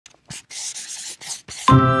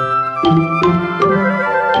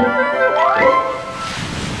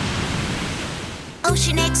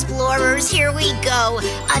Ocean explorers, here we go.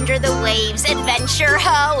 Under the waves, adventure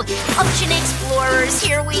ho. Ocean explorers,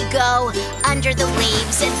 here we go. Under the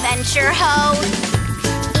waves, adventure ho.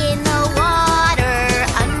 In the water,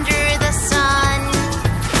 under the sun.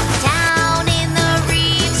 Down in the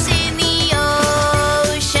reefs, in the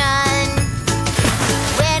ocean.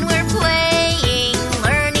 When we're playing,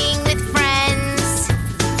 learning with friends.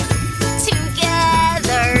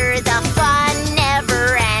 Together, the fun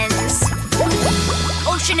never ends.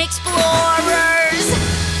 Ocean explorers,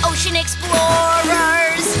 ocean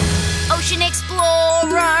explorers, ocean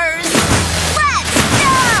explorers. Let's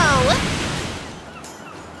go!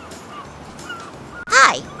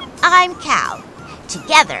 Hi, I'm Cal.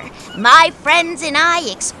 Together, my friends and I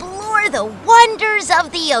explore the wonders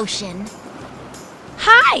of the ocean.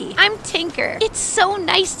 Hi, I'm Tinker. It's so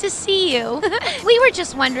nice to see you. We were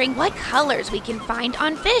just wondering what colors we can find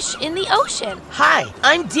on fish in the ocean. Hi,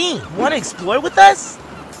 I'm Dean. Want to explore with us?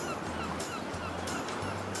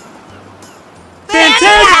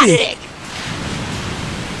 Fantastic!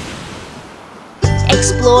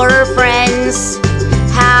 Explorer friends,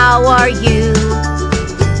 how are you?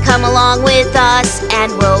 Come along with us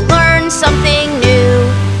and we'll learn something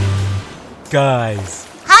new. Guys,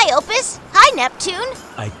 Hi, Opus. Hi, Neptune.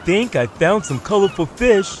 I think I found some colorful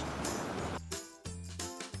fish.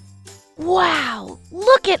 Wow,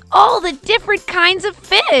 look at all the different kinds of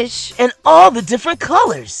fish. And all the different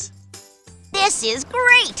colors. This is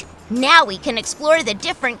great. Now we can explore the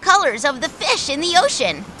different colors of the fish in the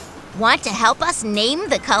ocean. Want to help us name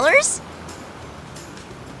the colors?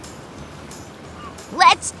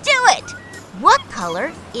 Let's do it! What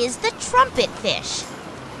color is the trumpet fish?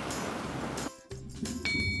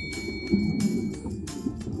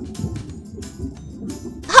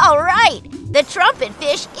 All right, the trumpet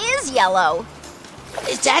fish is yellow.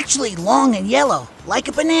 It's actually long and yellow, like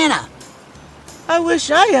a banana. I wish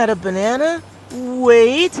I had a banana.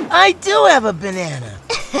 Wait, I do have a banana.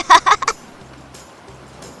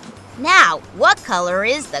 Now, what color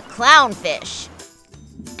is the clownfish?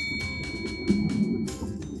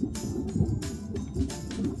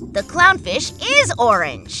 The clownfish is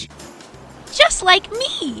orange. Just like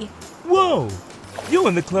me. Whoa, you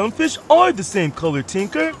and the clownfish are the same color,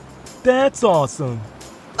 Tinker. That's awesome.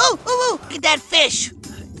 Oh, look at that fish.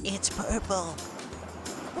 It's purple.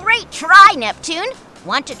 Great try, Neptune.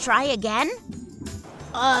 Want to try again?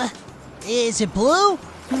 Is it blue?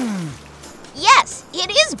 Yes,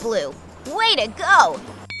 it is blue. Way to go.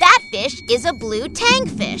 That fish is a blue tang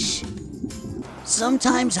fish.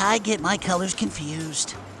 Sometimes I get my colors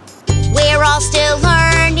confused. We're all still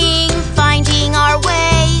learning, finding our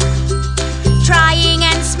way, trying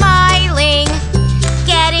and smiling,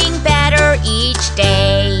 getting better each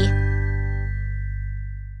day.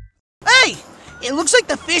 Hey, it looks like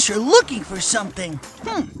the fish are looking for something.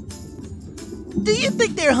 Do you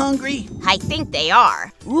think they're hungry? I think they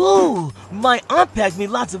are. Ooh, my aunt packed me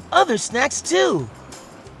lots of other snacks too.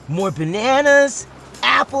 More bananas,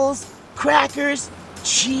 apples, crackers,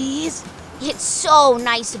 cheese. It's so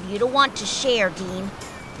nice of you to want to share, Dean.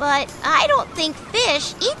 But I don't think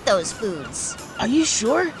fish eat those foods. Are you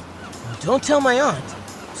sure? Don't tell my aunt.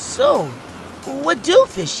 So, what do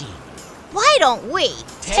fish eat? Why don't we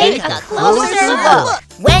Take a closer look.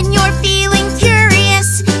 When you're feeling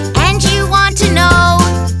curious and you want to know,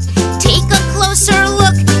 take a closer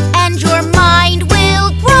look and your mind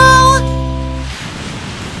will grow.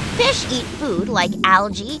 Fish eat food like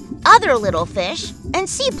algae, other little fish, and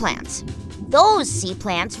sea plants. Those sea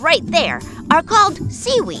plants right there are called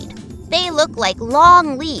seaweed. They look like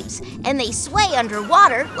long leaves and they sway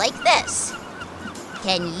underwater like this.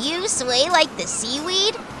 Can you sway like the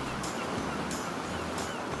seaweed?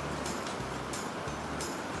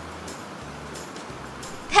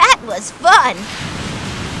 That was fun!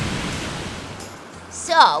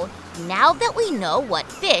 So, now that we know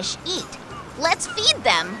what fish eat, let's feed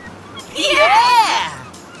them. Yeah!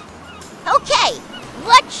 Okay,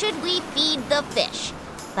 what should we feed the fish?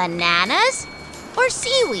 Bananas or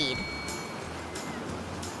seaweed?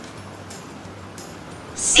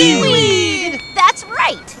 Seaweed! That's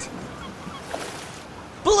right!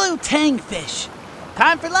 Blue tang fish.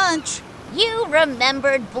 Time for lunch. You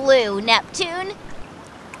remembered blue, Neptune.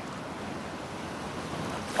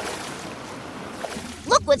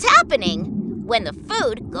 Look what's happening. When the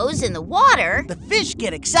food goes in the water, The fish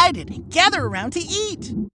get excited and gather around to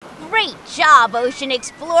eat. great job, ocean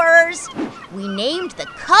explorers! We named the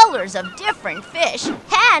colors of different fish,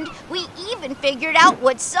 and we even figured out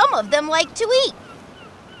what some of them like to eat.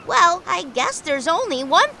 Well, I guess there's only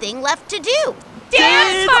one thing left to do.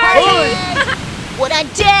 Dance party! What a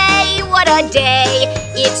day, what a day.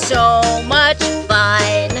 It's so much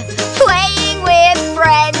fun. Playing with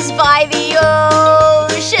friends by the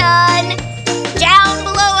ocean. Down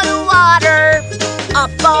below in the water,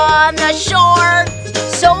 up on the shore.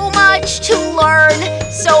 So much to learn,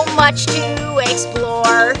 so much to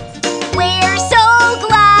explore. We're so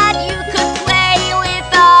glad you could play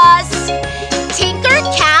with us. Tinker,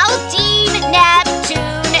 Dean,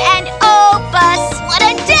 Neptune, and Opus. What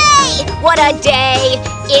a day! What a day!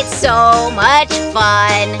 It's so much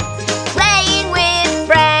fun. Playing with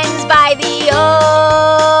friends by the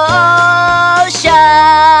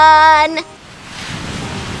ocean.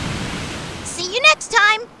 See you next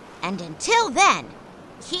time. And until then,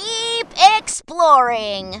 keep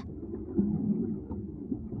exploring.